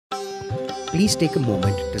Please take a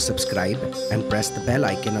moment to subscribe and press the bell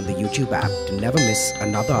icon on the YouTube app to never miss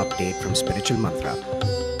another update from Spiritual Mantra.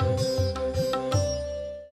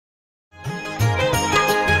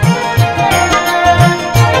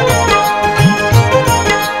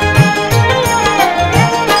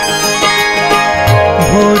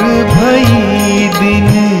 भोर भई दिन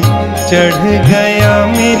चढ़ गया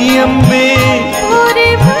मेरी अम्बे, भोर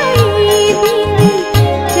भई दिन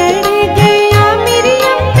चढ़ गया मेरी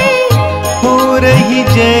अम्बे, हो रही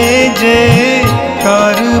जय जय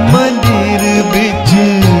कार मंदिर बिच,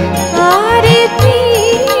 आरती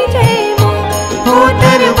जय मां हो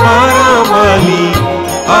दरबारा वाली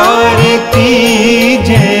आरती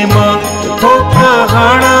जय मां, हो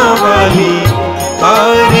पहाड़ा वाली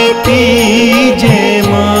आरती जय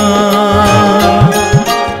मां।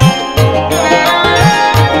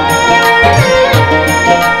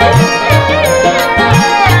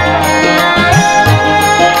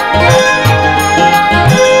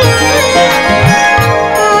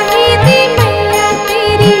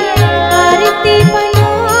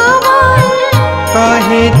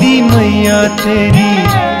 काहे दी मैया तेरी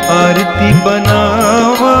आरती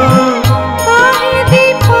बनावा, काहे दी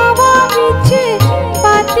पवा विच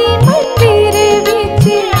बाती मंदिर विच,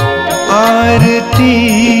 आरती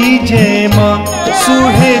जय मां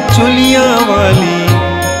सुहे चुलिया वाली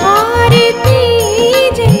आरती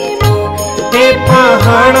जय मां, हे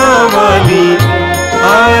पहाड़ा वाली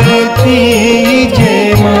आरती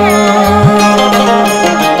जय मां।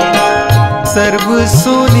 सर्व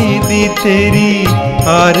सोने दी तेरी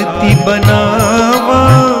आरती बनावा,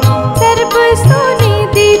 सर्व सोने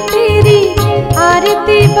दी तेरी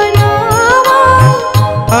आरती बनावा,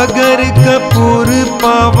 अगर कपूर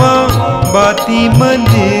पावा बाती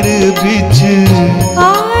मंदिर बिच,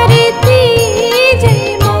 आरती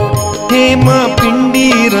जय मां, हे मां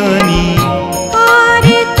पिंडी रानी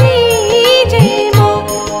आरती जय मां,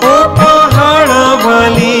 ओ पहाड़ा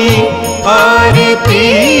वाली आरती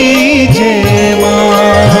जय मां।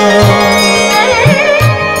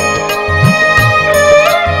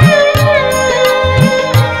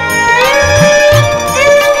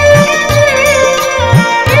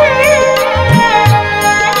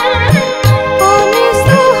 कौन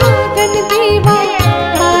सुहागन देवा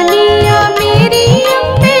बालिया मेरी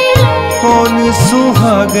अम्बे, कौन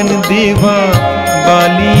सुहागन देवा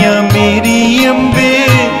बालिया मेरी अम्बे,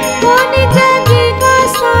 कौन जगेगा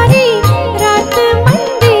सारी रात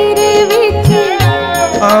मंदिर विच,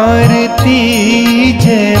 आरती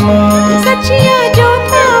जय मां, सचिया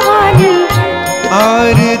जोता वाली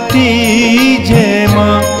आरती जय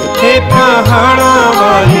मां, हे पहाड़ा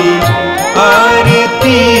वाली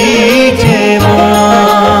आरती जय मां।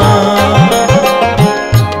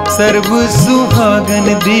 सर्व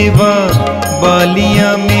सुहागन देवा बालिया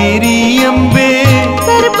मेरी अम्बे,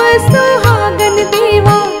 सर्व सुहागन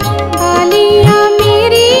देवा बालिया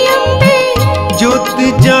मेरी अम्बे, जोत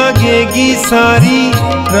जागेगी सारी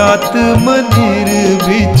रात मंदिर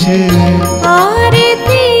बिच,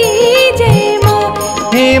 आरती जय मां,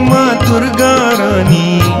 हे मां दुर्गा रानी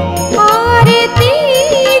आरती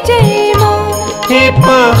जय मां, हे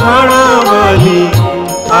पहाड़ा वाली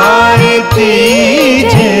आरती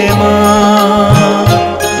जय मां।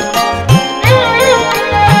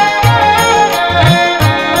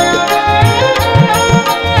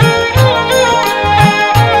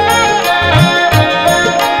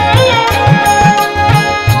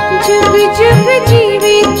 जुग जुग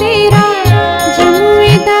जीवे तेरा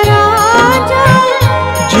जमुए दराजा,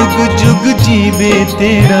 जुग जुग जीवे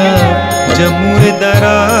तेरा जमुर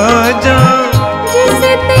दराजा, जिस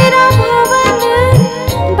तेरा भवन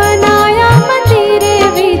बनाया मंदिर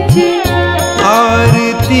विच,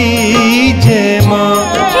 आरती जय मां,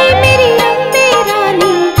 हे मेरी अम्बे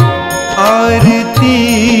रानी आरती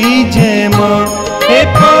जय मां, हे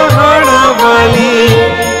पहाड़ा वाली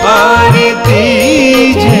आरती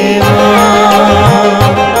जय मां।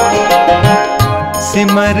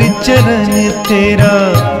 सिमर चरण तेरा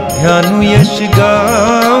ध्यानु यश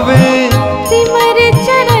गावे, सिमर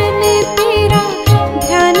चरण तेरा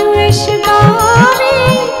ध्यान यश गावे,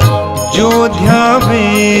 जो ध्यावे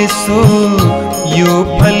सो यो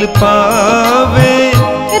फल पावे,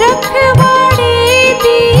 रखवाड़े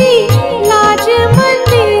दी लाज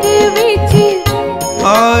मंदिर विच,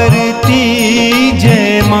 आरती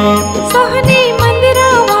जय मां, सोहने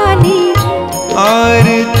मंदिरा वाली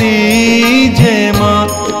आरती जय मां,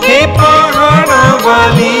 हे पहाड़ा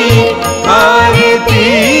वाली आरती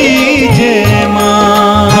जय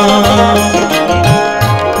मां।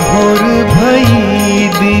 भोर भई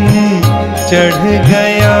दिन चढ़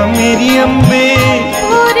गया मेरी अम्बे,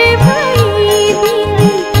 भोर भई दिन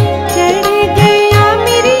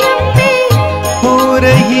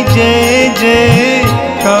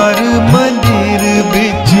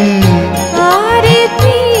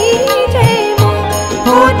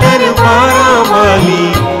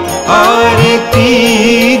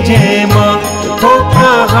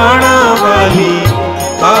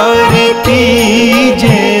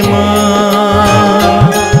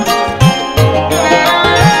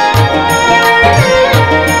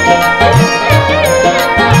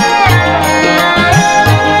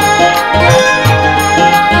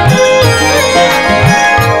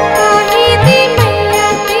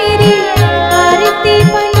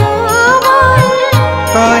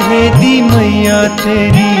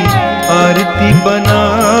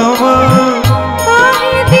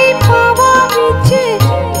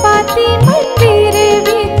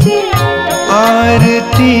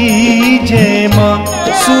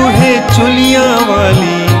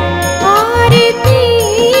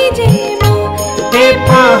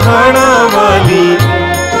पहाड़ावाली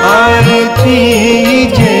आरती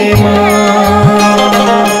जय मां।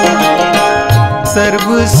 सर्व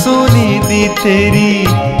सोने दी तेरी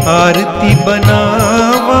आरती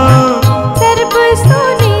बनावा, सर्व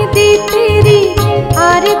सोने दी तेरी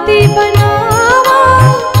आरती बनावा।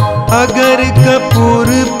 अगर कपूर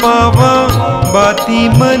पावा बाती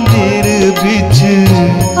मंदिर बिच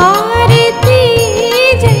आरती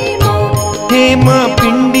जय मां। हे मां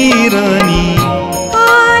पिंडी रानी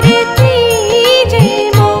आरती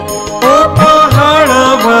जय मां। ओ पहाड़ा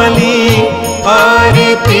वाली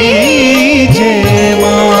आरती जय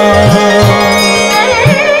मां।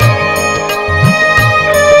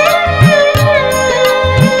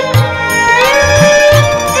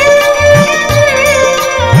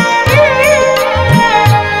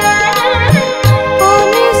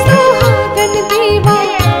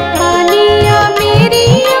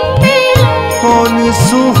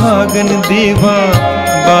 सुहागन देवा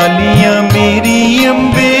बालिया मेरी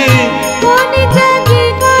अम्बे, कौन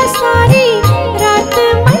जगेगा सारी रात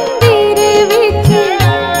मंदिर विच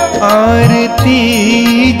आरती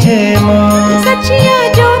जय मां। सचिया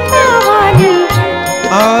जोता वाली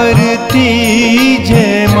आरती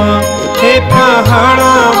जय मां। हे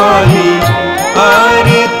पहाड़ा वाली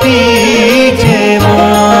आरती जय मां।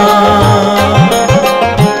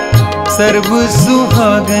 सर्व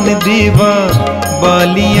सुहागन देवा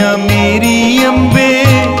बालिया मेरी अम्बे,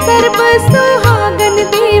 सर्व सुहागन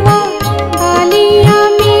देवा बालिया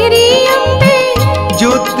मेरी अम्बे।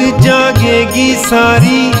 जोत जागेगी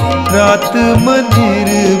सारी रात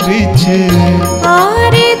मंदिर बिच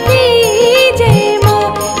आरती जय मां।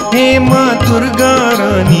 हे मां दुर्गा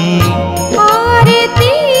रानी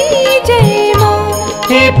आरती जय मां।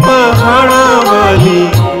 हे पहाड़ा वाली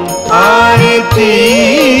आरती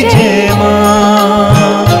जय मां।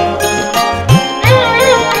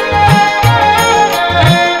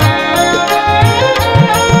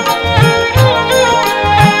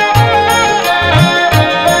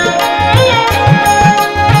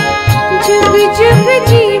 जुग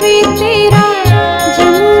जीवे तेरा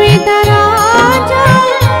जमुए दराजा,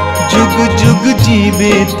 जुग जुग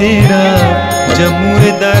जीवे तेरा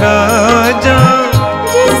जमुए दराजा।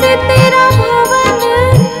 जिस तेरा भवन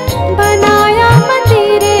बनाया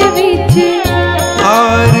मंदिर विच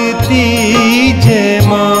आरती जय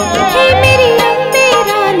मां। हे मेरी अम्बे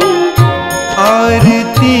रानी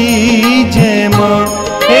आरती जय मां।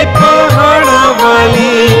 हे पहाड़ा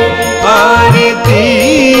वाली आरती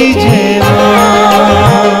जय मां।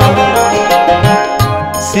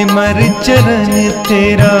 सिमर चरण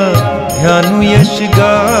तेरा ध्यानु यश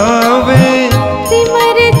गावे,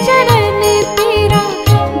 सिमर चरण तेरा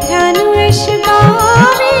ध्यानु यश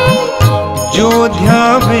गावे। जो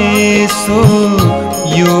ध्यावे सो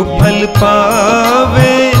यो फल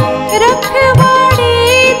पावे, रखवाड़े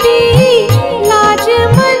दी लाज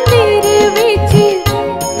मंदिर विच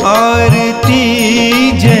आरती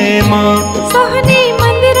जय मां। सोहने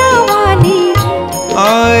मंदिरा वाली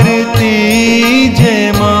आरती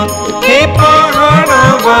जय मां। हे पहाड़ा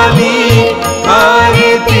वाली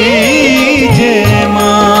आरती जय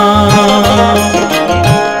मां।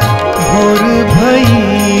 भोर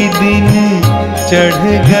भई दिन चढ़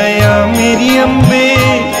गया मेरी अम्बे,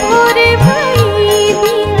 भोर भई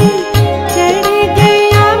दिन चढ़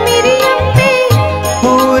गया मेरी अम्बे।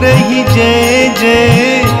 हो रही जय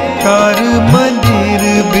जय कार मंदिर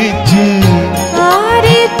बिच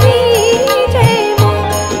आरती जय मां।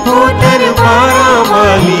 हो दरबारा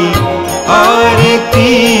वाली आरती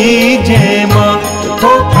जय मां।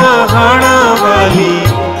 हो पहाड़ा वाली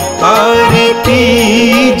आरती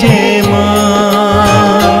जय मां।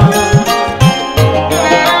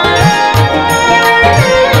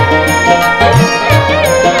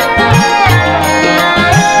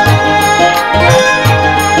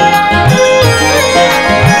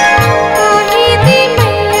 काहे दी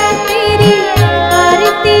मैया तेरी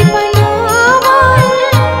आरती बनावा,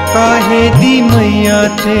 काहे दी मैया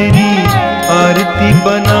तेरी आरती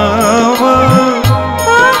बनावा।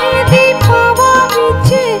 काहे दी पवा विच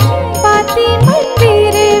बाती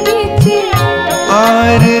मंदिर विच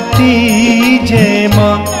आरती जय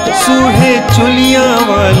मां। सुहे चुलिया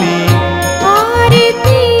वाली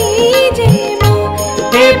आरती जय मां।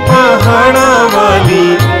 हे पहाड़ा वाली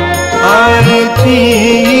आरती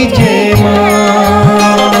जय मां।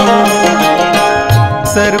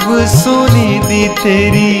 सर्व सोने दी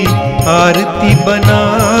तेरी आरती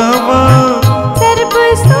बनावा, सर्व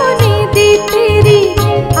सोने दी तेरी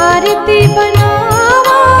आरती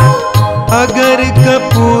बनावा। अगर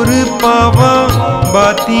कपूर पावा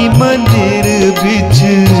बाती मंदिर बिच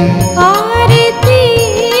आरती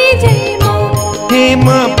जय मां। हे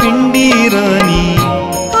मां पिंडी रानी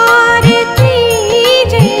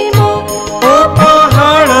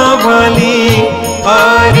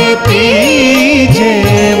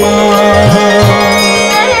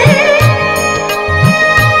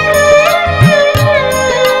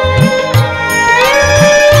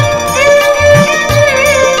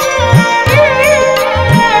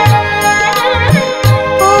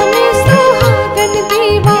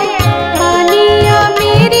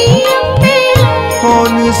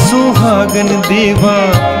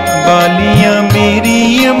देवा बालिया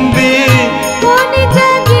मेरी अम्बे। कौन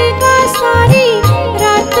जगेगा सारी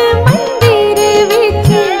रात मंदिर विच।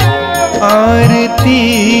 आरती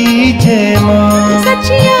जय मां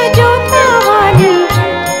सचिया जोता वाली।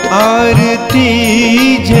 आरती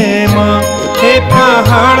जय मां हे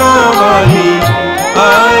पहाड़ा वाली।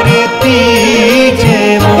 आरती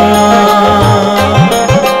जय मां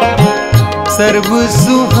सर्व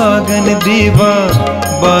सुहागन देवा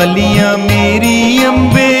बालिया मेरी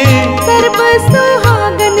अम्बे। सर्व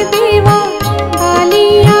सुहागन देवा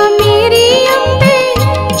बालिया मेरी अम्बे।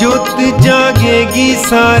 जोत जागेगी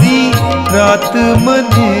सारी रात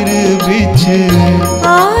मंदिर बिच।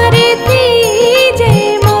 आरती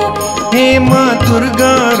जय मां हे मां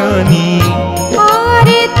दुर्गा रानी।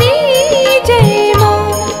 आरती जय मां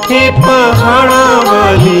हे पहाड़ा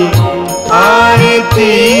वाली।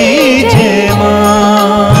 आरती जय मां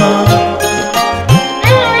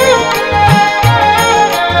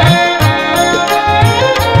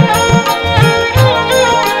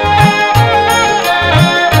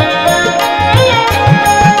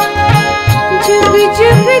जुग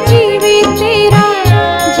जुग जीवे तेरा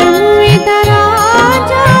जमुए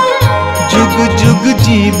दराजा। जुग जुग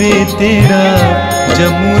जीवे तेरा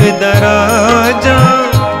जमुए दराजा।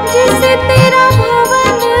 जिस तेरा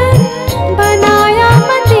भवन बनाया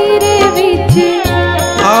मंदिर विच।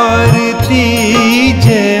 आरती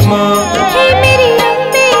जय मां हे मेरी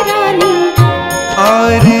अम्बे रानी।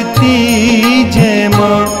 आरती जय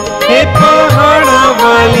मां हे पहाड़ा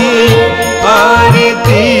वाली।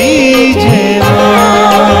 आरती जय मां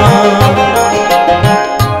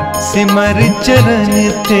सिमर चरण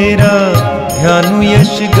तेरा ध्यानु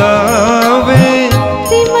यश गावे।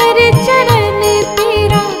 सिमर चरण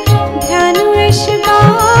तेरा ध्यान यश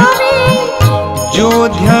गावे। जो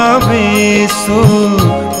ध्यावे सो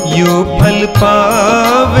यो फल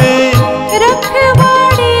पावे।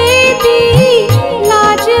 रखवाड़े दी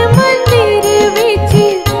लाज मंदिर विच।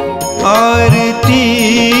 आरती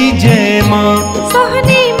जय मां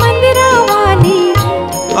सोहने मंदिरा वाली।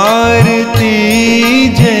 आरती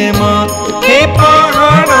जय मां हे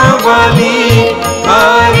पहाड़ा वाली।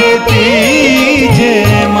 आरती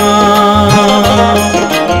जय मां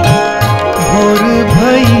भोर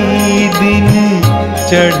भई दिन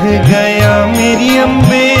चढ़ गया मेरी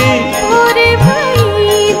अम्बे। भोर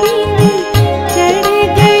भई दिन चढ़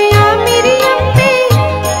गया मेरी अम्बे।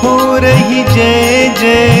 हो रही जय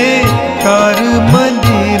जय कार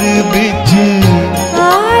मंदिर बिच।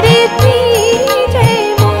 आरती जय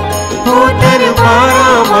मां हो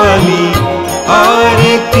दरबारा वाली।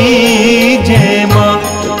 आरती जय मां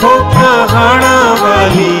हो पहाड़ा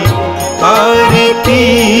वाली। आरती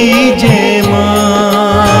जय मां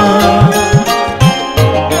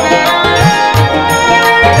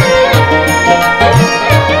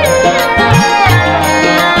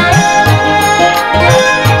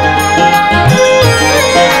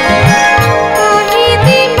काहे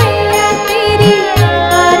दी मैया तेरी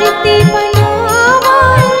आरती बनावा।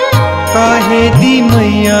 काहे दी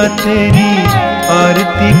मैया तेरी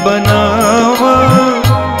आरती बनावा।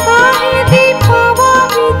 काहे दी पवा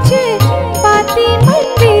विच बाती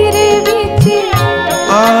मंदिर विच।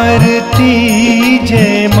 आरती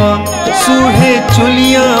जय मां सुहे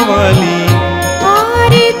चुलिया वाली।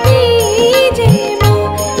 आरती जय मां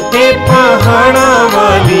हे पहाड़ा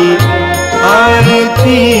वाली।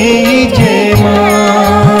 आरती जय मां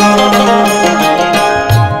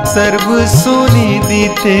सर्व सोने दी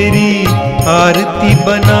तेरी आरती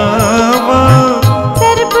बनावा।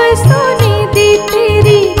 सर्व सोने दी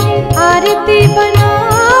तेरी आरती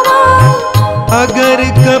बनावा। अगर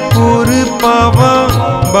कपूर पावा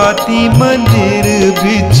बाती मंदिर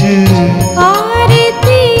बिच।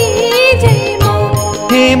 आरती जय मां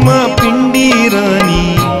हे मां पिंडी रानी।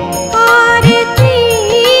 आरती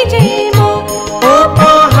जय मां ओ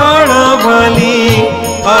पहाड़ा वाली।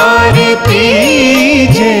 आरती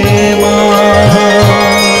जय मां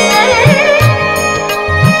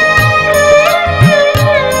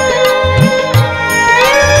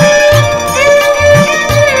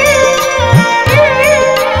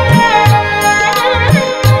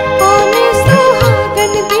कौन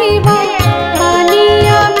सुहागन देवा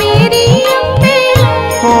बालिया मेरी अम्बे।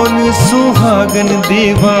 कौन सुहागन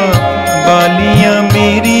देवा बालिया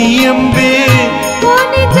मेरी अम्बे।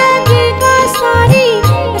 कौन जगेगा सारी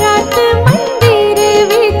रात मंदिर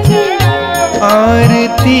विच।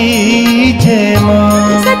 आरती जय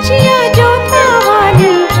मां सचिया जोता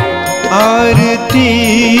वाली। आरती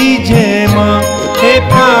जय मां हे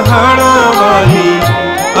पहाड़ा वाली।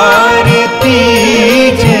 आरती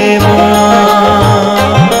जय मां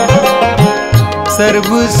सर्व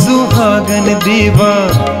सुहागन देवा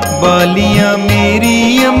बालिया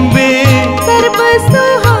मेरी अम्बे, सर्व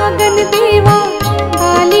सुहागन देवा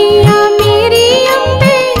बालिया मेरी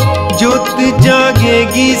अम्बे। जोत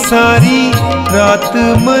जागेगी सारी रात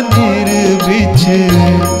मंदिर बिच।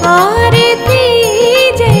 आरती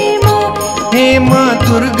जय माँ, हे माँ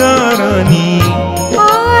दुर्गा रानी,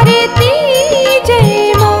 आरती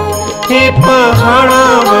जय माँ, हे पहाड़ा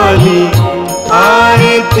वाली,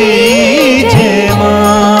 आरती जय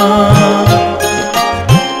माँ।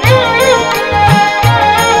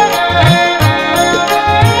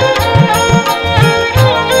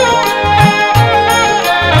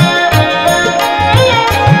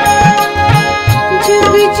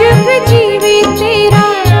 जुग जुग जीवे तेरा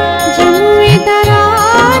जमुए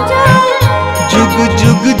दराजा, जुग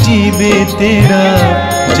जुग जीवे तेरा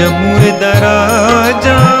जमुर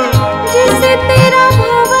दराजा। जिस तेरा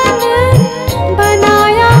भवन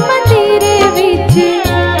बनाया मंदिर विच।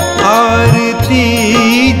 आरती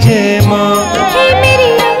जय माँ, हे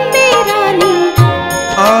मेरी अम्बे रानी,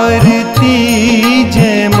 आरती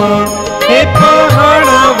जय माँ, हे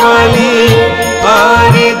पहाड़ा वाली,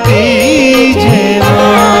 आरती जय माँ।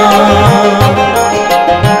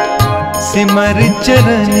 सिमर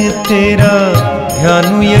चरण तेरा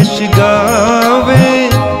ध्यानु यश गावे,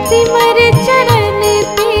 सिमर चरण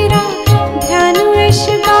तेरा ध्यान यश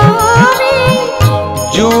गावे।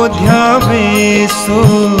 जो ध्यावे सो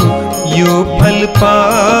यो फल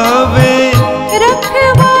पावे।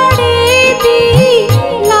 रखवाड़े दी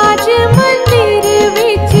लाज मंदिर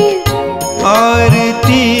विच।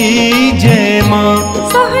 आरती जय माँ,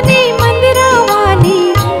 सोहने मंदिरा वाली,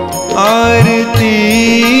 आरती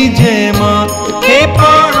जय माँ, हे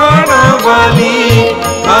पहाड़ा वाली,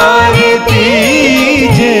 आरती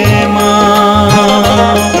जय माँ।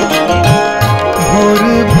 भोर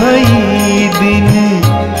भई दिन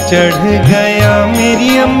चढ़ गया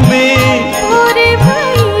मेरी अम्बे, भोर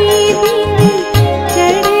भई दिन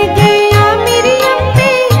चढ़ गया मेरी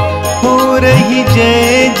अम्बे। हो रही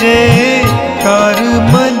जय जय कार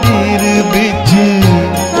मंदिर बिच।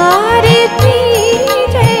 आरती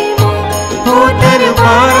जय माँ, हो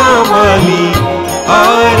दरबारा वाली,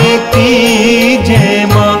 आरती जय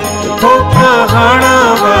माँ, हो पहाड़ा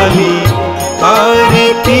वाली,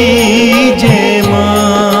 आरती जय माँ।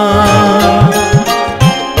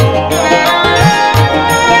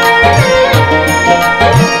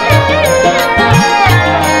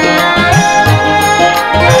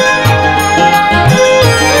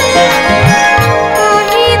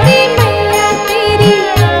 काहे दी मैया तेरी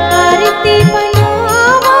आरती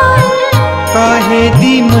बनावा। काहे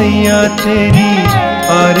दी मैया तेरी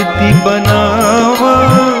आरती बनावा।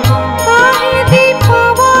 काहे दी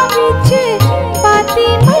पवा विच बाती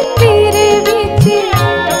मंदिर विच।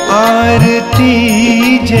 आरती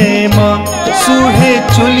जय माँ, सुहे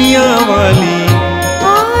चुलिया वाली,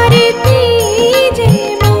 आरती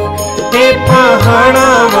जय माँ, हे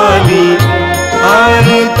पहाड़ा वाली,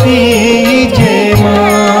 आरती जय माँ।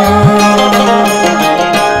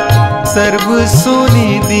 सर्व सोने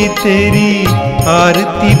दी तेरी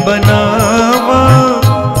आरती बनावा।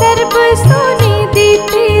 सर्व सोने दी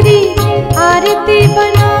तेरी आरती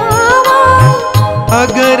बनावा।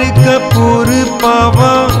 अगर कपूर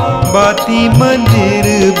पावा बाती मंदिर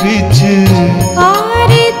बिच।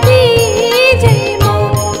 आरती जय माँ,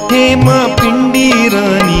 हे माँ पिंडी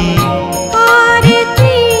रानी,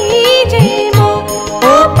 आरती जय माँ,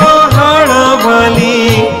 ओ पहाड़ा वाली,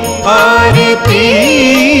 आरती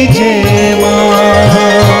जय माँ।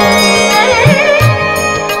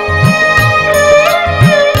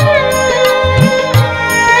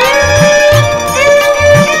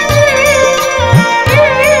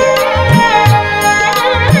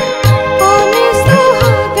 कौन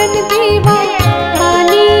सुहागन देवा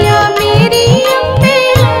बालिया मेरी अम्बे।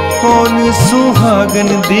 कौन सुहागन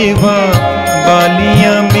देवा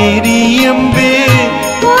बालिया मेरी अम्बे।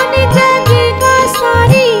 कौन जगेगा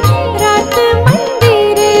सारी रात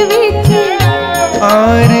मंदिर विच।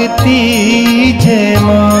 आरती जय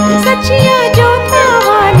माँ, सचिया जोता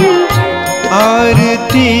वाली,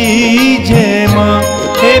 आरती जय माँ,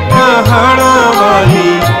 हे पहाड़ा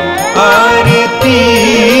वाली, आरती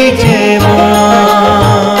जय माँ।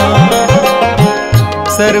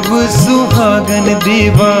 सर्व सुहागन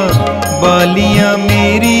देवा बालिया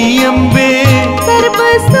मेरी अम्बे। सर्व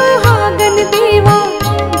सुहागन देवा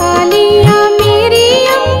बालिया मेरी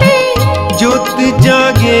अम्बे। जोत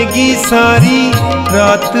जागेगी सारी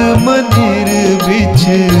रात मंदिर बिच।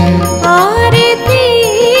 आरती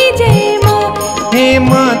जय माँ, हे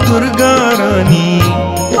माँ दुर्गा रानी,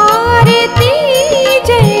 आरती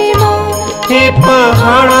जय माँ, हे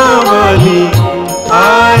पहाड़ा वाली,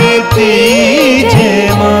 आरती जय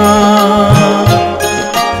माँ।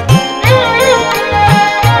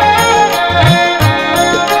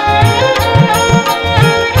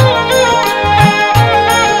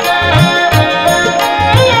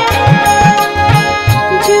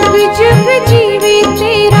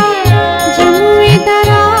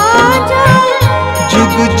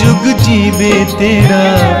 जीवे तेरा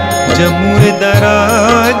जमुर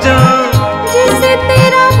दराजा, जिसे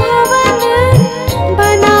तेरा भवन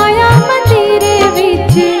बनाया मंदिर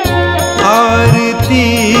विच। आरती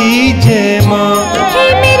जय मां हे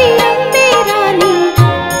मेरी अम्बे रानी,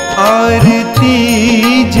 आरती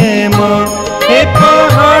जय मां हे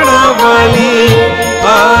पहाड़ा वाली,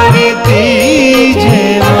 आरती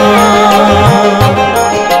जय मां।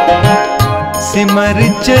 सिमर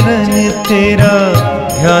चरण तेरा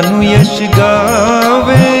ध्यानु यश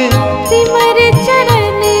गावे, सिमर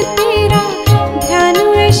चरण तेरा ध्यानु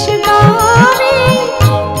यश गावे।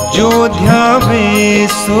 जो ध्यावे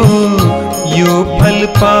सो यो फल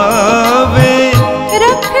पावे,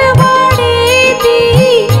 रखवाड़े दी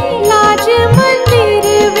लाज मंदिर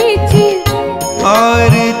विच।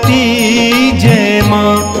 आरती जय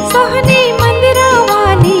मां सोहने मंदिरा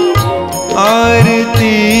वाली,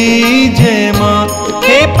 आरती जय मां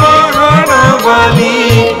हे पहाड़ा वाली,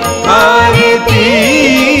 आरती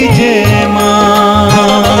जय मां।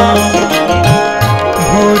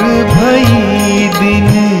 भोर भई दिन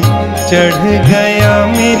चढ़ गया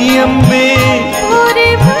मेरी अम्बे, भोर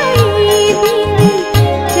भई दिन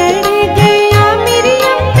चढ़ गया मेरी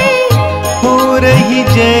अम्बे। हो रही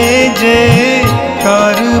जय जय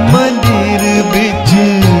कार मंदिर बिच।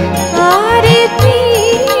 आरती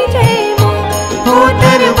जय मां हो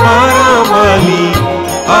दरबारा वाली,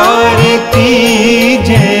 आरती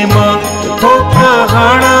जय मां हो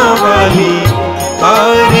पहाड़ा वाली,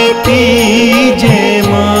 आरती जय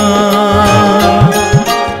मां।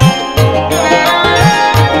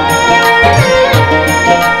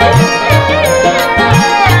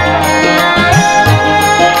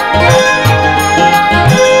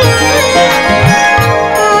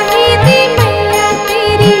 काहे दी मैया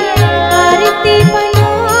तेरी आरती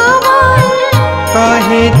बनावा,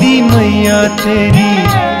 काहे दी मैया तेरी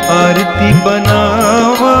आरती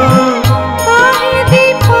बनावा। काहे दी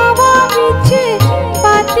पवा विच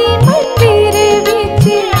बाती मंदिर विच।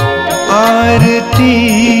 आरती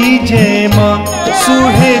जय मां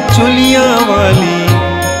सुहे चुलिया वाली,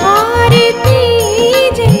 आरती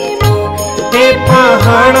जय मां हे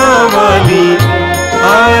पहाड़ा वाली,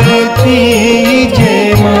 आरती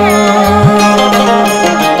जय मां।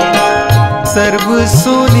 सर्व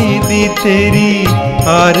सोने दी तेरी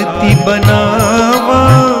आरती बनावा,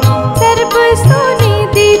 सर्व सोने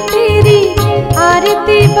दी तेरी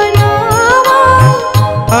आरती बनावा।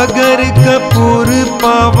 अगर कपूर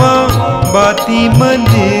पावा बाती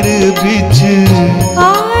मंदिर बिच।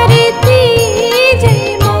 आरती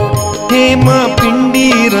जय मां हे मां पिंडी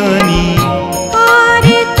रानी,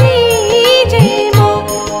 आरती जय मां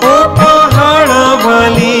ओ पहाड़ा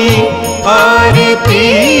वाली, आरती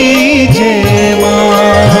जय मां।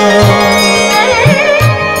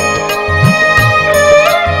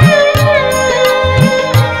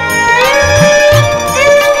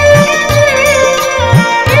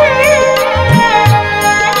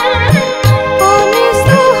 कौन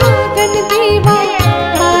सुहागन देवा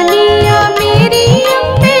बालिया मेरी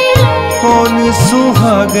अम्बे। कौन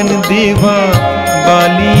सुहागन देवा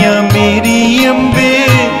बालिया मेरी अम्बे।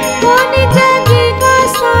 कौन जगेगा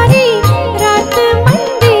सारी रात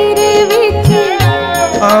मंदिर विच।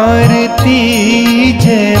 आरती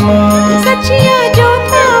जय मां सचिया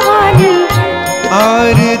जोता वाली,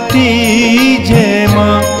 आरती जय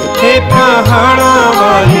मां हे पहाड़ा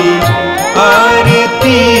वाली,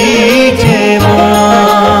 आरती जय मां।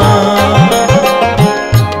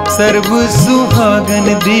 सर्व सुहागन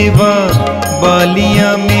देवा बालिया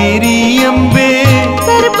मेरी अम्बे।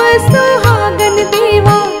 सर्व सुहागन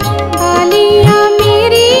देवा बालिया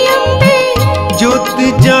मेरी अम्बे। जोत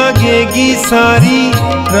जागेगी सारी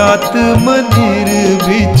रात मंदिर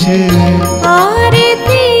बिच।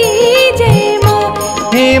 आरती जय मां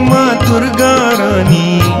हे मां दुर्गा रानी,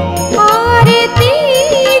 आरती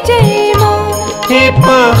जय मां हे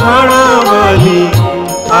पहाड़ा वाली,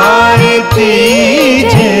 आरती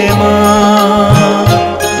जय मां।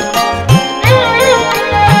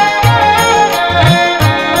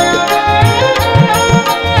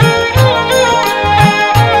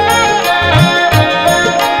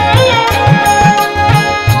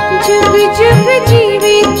 जुग जुग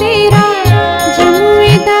जीवे तेरा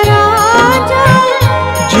जमुए दराजा।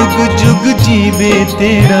 जुग जुग जीवे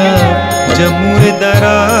तेरा जमुर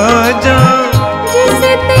दराजा।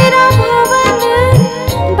 जिसे तेरा भवन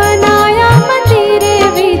बनाया मंदिर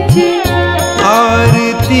विच।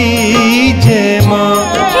 आरती जय मां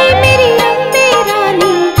हे मेरी अम्बे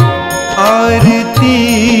रानी, आरती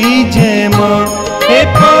जय मां हे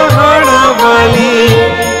पहाड़ा वाली,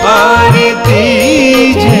 आरती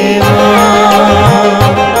जय मां।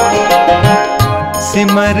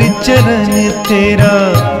 सिमर सिमर चरण तेरा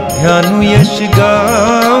ध्यानु यश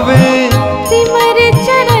गावे, सिमर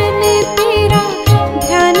चरण तेरा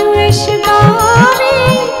ध्यानु यश गावे।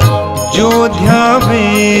 जो ध्यावे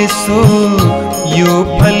सो यो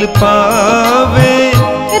फल पावे,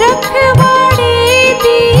 रखवाड़े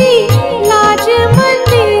दी लाज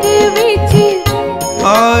मंदिर विच।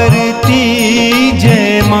 आरती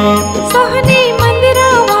जय मां सोहने मंदिरा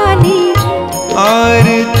वाली,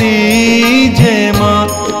 आरती जय मां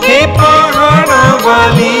हे पहाड़ा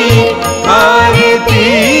वाली, आरती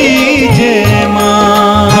जय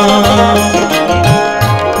मां।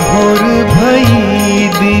 भोर भई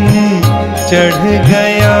दिन चढ़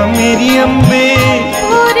गया मेरी अम्बे,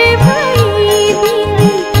 भोर भई दिन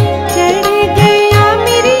चढ़ गया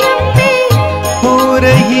मेरी अम्बे। हो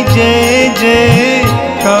रही जय जय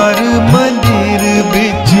कार मंदिर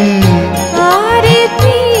बिच,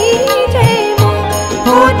 आरती जय मां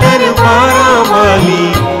हो दरबारा वाली,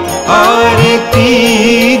 आरती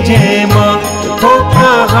जय मां हो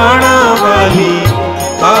पहाड़ा वाली,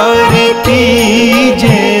 आरती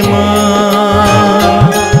जय मां।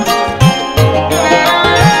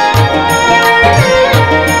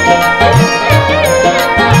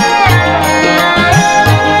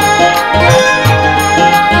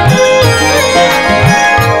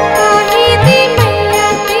 काहे दी मैया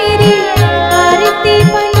तेरी आरती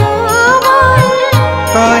बनावा,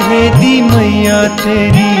 काहे दी मैया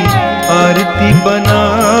तेरी आरती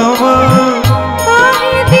बनावा,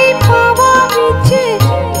 काहे दी पवा विच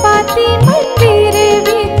बाती मंदिर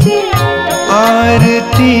विच।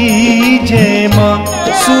 आरती जय मां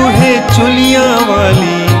सुहे चुलिया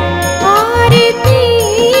वाली, आरती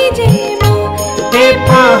जय मां हे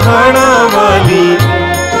पहाड़ा वाली,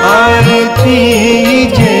 आरती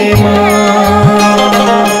जय मां।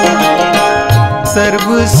 सर्व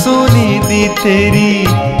सोने दी तेरी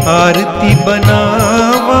आरती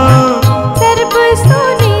बनावा, सर्व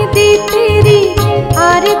सोने दी तेरी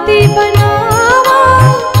आरती बनावा।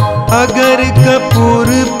 अगर कपूर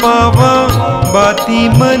पावा बाती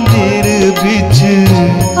मंदिर बिच,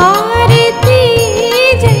 आरती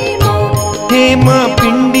जय मां हे मां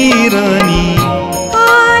पिंडी रानी,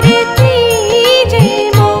 आरती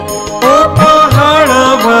जय मां ओ पहाड़ा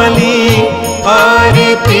वाली,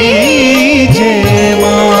 आरती जय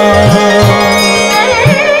मां।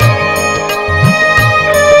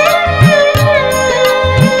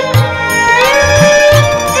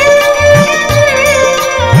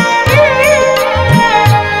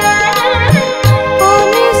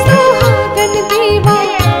 कौन सुहागन देवा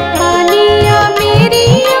बालिया मेरी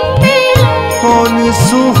अम्बे। कौन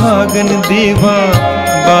सुहागन देवा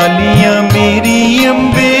बालिया मेरी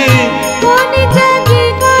अम्बे, कौन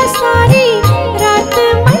जगेगा सारी रात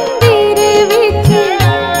मंदिर विच।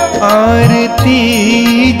 आरती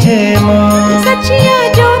जय मां सचिया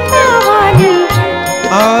जोता वाली,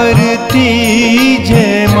 आरती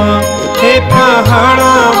जय मां हे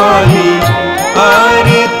पहाड़ा वाली,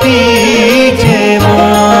 आरती जय मां।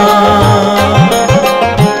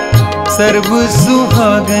 सर्व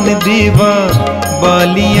सुहागन देवा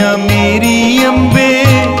बालिया मेरी अम्बे,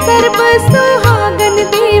 सर्व सुहागन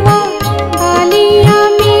देवा बालिया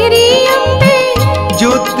मेरी अम्बे।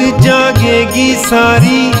 जोत जागेगी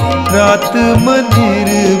सारी रात मंदिर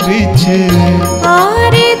बिच,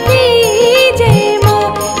 आरती जय मां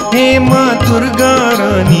हे मां दुर्गा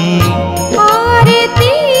रानी,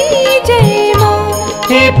 आरती जय मां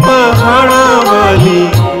हे पहाड़ा वाली,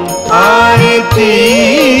 आरती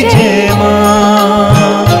जय मां।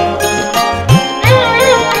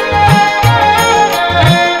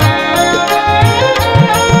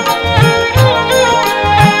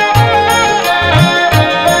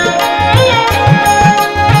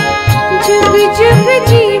 जुग जुग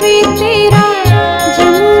जीवे तेरा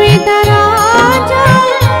जमुए दराजा,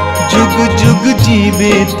 जुग जुग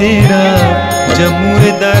जीवे तेरा जमुर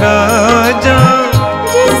दराजा,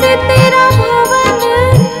 जिस तेरा भवन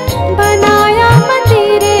बनाया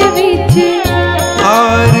मंदिर विच।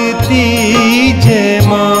 आरती जय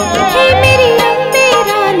मां हे मेरी अम्बे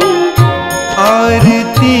रानी,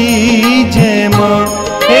 आरती जय मां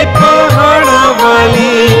हे पहाड़ा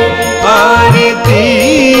वाली, आरती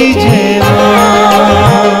जय मां।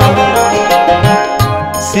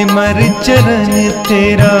 सिमर चरण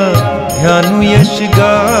तेरा ध्यानु यश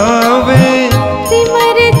गावे,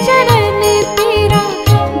 सिमर चरण तेरा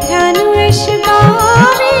ध्यानु यश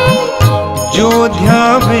गावे। जो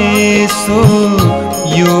ध्यावे सो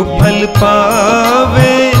यो फल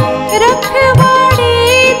पावे, रखवाड़े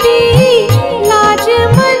दी लाज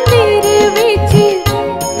मंदिर विच।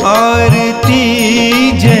 आरती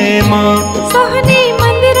जय मां सोहने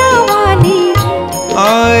मंदिरा वाली,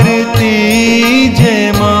 आरती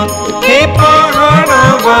जय मां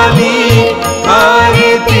वाली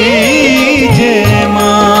आरती जय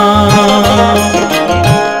माँ।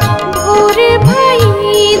 भोर भाई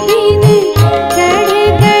दिन चढ़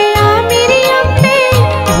गया मेरी अम्बे,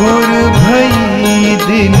 भोर भई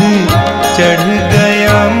दिन चढ़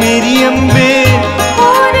गया मेरी अम्बे,